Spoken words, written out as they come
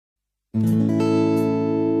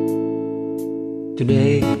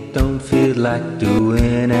Today don't feel like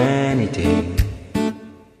doing anything.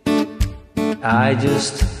 I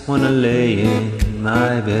just wanna lay in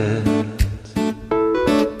my bed.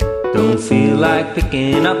 Don't feel like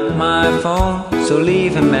picking up my phone, so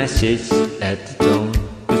leave a message at the tone.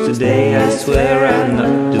 'Cause today I swear I'm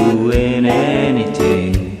not doing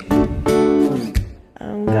anything.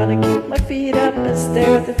 I'm gonna keep my feet up and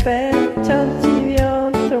stare at the fan. Turn the TV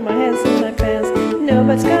on, throw my hands in my pants.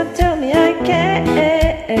 Nobody's gonna tell me I can't.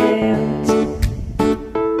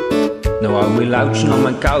 No, I will lounging on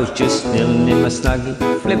my couch, just kneeling in my snuggie.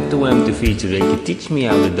 Flip to empty feet so they can teach me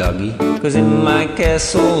how to doggy. 'Cause in my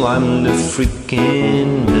castle I'm the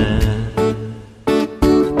freaking man.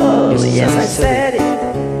 Oh yes, I said it,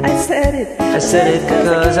 I said it, I said it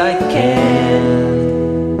 'cause I can.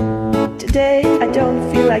 Today I don't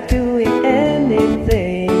feel like doing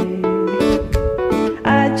anything.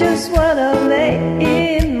 I just wanna lay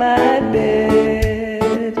in my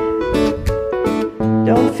bed.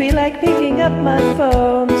 Don't feel like picking up my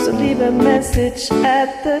phone, so leave a message at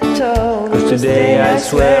the tone. 'Cause today I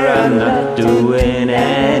swear I'm not doing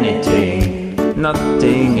anything.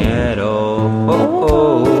 Nothing at all. Oh,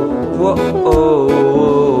 oh, oh, oh,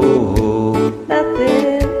 oh.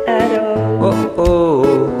 Nothing at all. Oh, oh,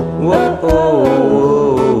 oh, oh.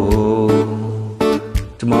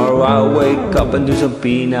 Tomorrow I'll wake up and do some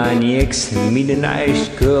P90X, meet a nice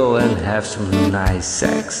girl and have some nice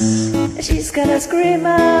sex. She's gonna scream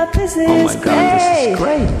out, "This is Oh my god, this is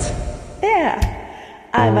great! Yeah,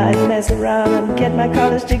 I might mess around and get my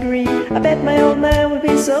college degree. I bet my old man would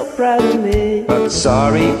be so proud of me. But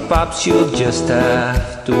sorry, Pops, you'll just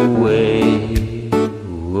have to wait.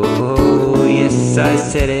 Oh, yes, I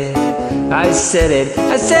said it, I said it,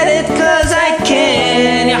 I said it 'cause I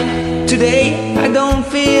can. Yeah, today I don't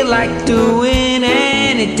feel like doing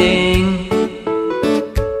anything.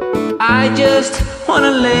 I just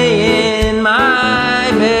wanna lay in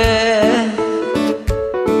my bed.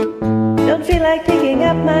 Don't feel like picking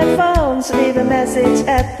up my phone, so leave a message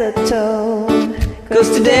at the tone. 'Cause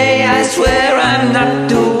today I swear I'm not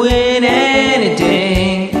doing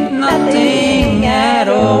anything. Nothing at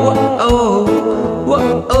all. Oh, oh,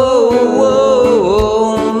 oh,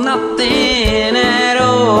 oh, nothing at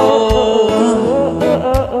all.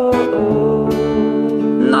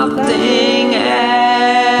 Nothing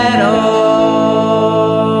at all.